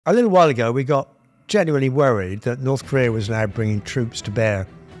A little while ago, we got genuinely worried that North Korea was now bringing troops to bear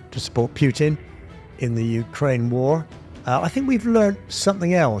to support Putin in the Ukraine war. I think we've learned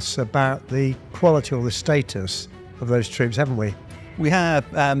something else about the quality or the status of those troops, haven't we? We have.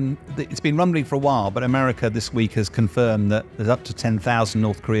 It's been rumbling for a while, but America this week has confirmed that there's up to 10,000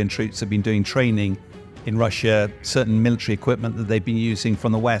 North Korean troops have been doing training in Russia, certain military equipment that they've been using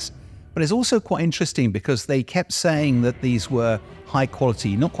from the West. But it's also quite interesting because they kept saying that these were high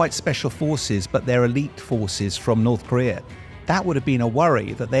quality, not quite special forces, but they're elite forces from North Korea. That would have been a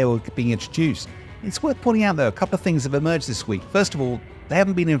worry that they were being introduced. It's worth pointing out, though, a couple of things have emerged this week. First of all, they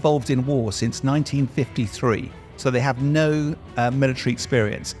haven't been involved in war since 1953, so they have no military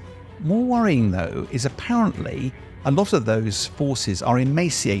experience. More worrying, though, is apparently a lot of those forces are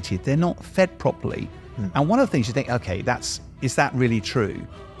emaciated. They're not fed properly. And one of the things you think, okay, is that really true?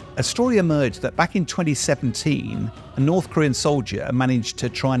 A story emerged that back in 2017, a North Korean soldier managed to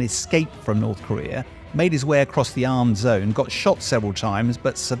try and escape from North Korea, made his way across the armed zone, got shot several times,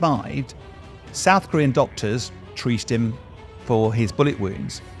 but survived. South Korean doctors treated him for his bullet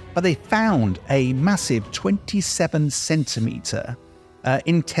wounds, but they found a massive 27-centimeter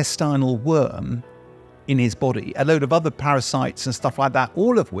intestinal worm in his body, a load of other parasites and stuff like that,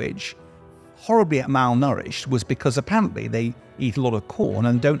 all of which, horribly malnourished, was because apparently they eat a lot of corn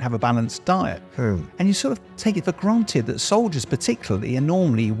and don't have a balanced diet. And you sort of take it for granted that soldiers particularly are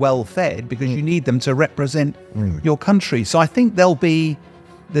normally well fed because you need them to represent your country. So I think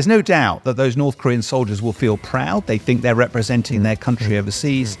there's no doubt that those North Korean soldiers will feel proud. They think they're representing their country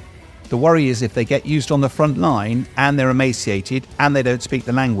overseas. The worry is if they get used on the front line and they're emaciated and they don't speak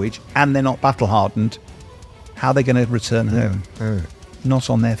the language and they're not battle hardened, how are they going to return home?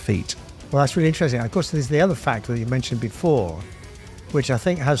 Not on their feet. Well, that's really interesting. Of course, there's the other factor that you mentioned before, which I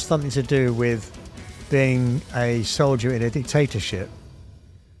think has something to do with being a soldier in a dictatorship,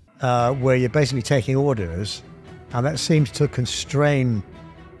 where you're basically taking orders, and that seems to constrain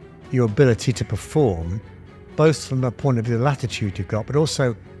your ability to perform, both from the point of view of the latitude you've got, but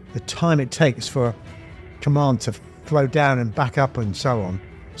also the time it takes for command to flow down and back up and so on.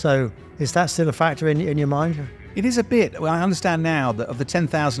 So is that still a factor in your mind? It is a bit. Well, I understand now that of the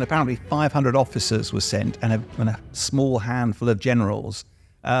 10,000, apparently 500 officers were sent and a small handful of generals.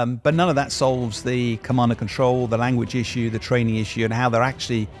 But none of that solves the command and control, the language issue, the training issue, and how they're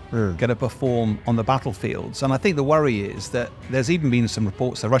actually going to perform on the battlefields. And I think the worry is that there's even been some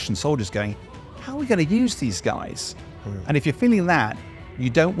reports of Russian soldiers going, how are we going to use these guys? And if you're feeling that, you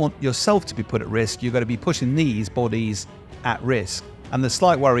don't want yourself to be put at risk. You're going to be pushing these bodies at risk. And the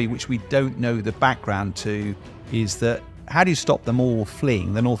slight worry, which we don't know the background to, is that how do you stop them all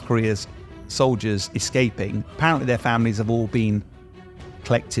fleeing, the North Korea's soldiers escaping? Apparently their families have all been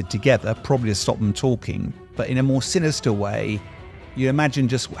collected together, probably to stop them talking. But in a more sinister way, you imagine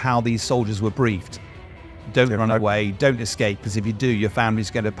just how these soldiers were briefed. Don't run away, don't escape, because if you do, your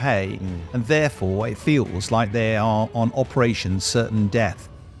family's going to pay. And therefore, it feels like they are on Operation Certain Death.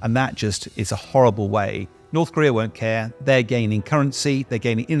 And that just is a horrible way. North Korea won't care. They're gaining currency, they're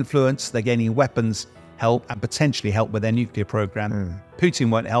gaining influence, they're gaining weapons help and potentially help with their nuclear program. Putin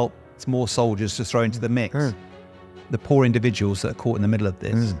won't help. It's more soldiers to throw into the mix. The poor individuals that are caught in the middle of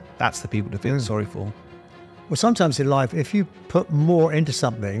this, that's the people to feel sorry for. Well, sometimes in life, if you put more into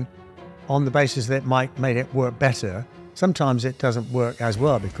something on the basis that it might make it work better, sometimes it doesn't work as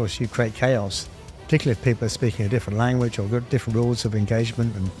well because you create chaos, particularly if people are speaking a different language or got different rules of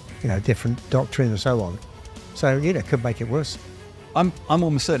engagement and different doctrine and so on. So, it could make it worse. I'm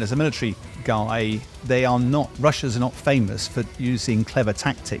almost certain, as a military guy, Russians are not famous for using clever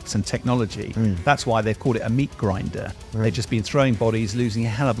tactics and technology. That's why they've called it a meat grinder. They've just been throwing bodies, losing a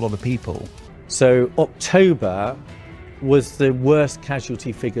hell of a lot of people. So October was the worst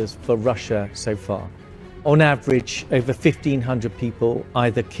casualty figures for Russia so far. On average, over 1,500 people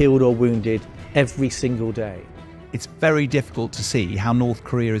either killed or wounded every single day. It's very difficult to see how North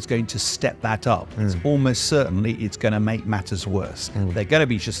Korea is going to step that up. It's almost certainly it's going to make matters worse. They're going to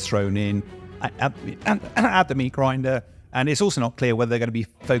be just thrown in at the meat grinder. And it's also not clear whether they're going to be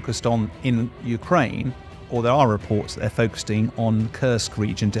focused in Ukraine, or there are reports that they're focusing on Kursk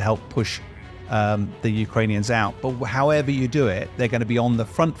region to help push the Ukrainians out. But however you do it, they're going to be on the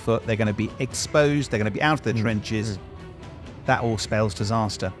front foot. They're going to be exposed. They're going to be out of the trenches. That all spells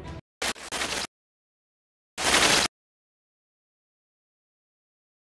disaster.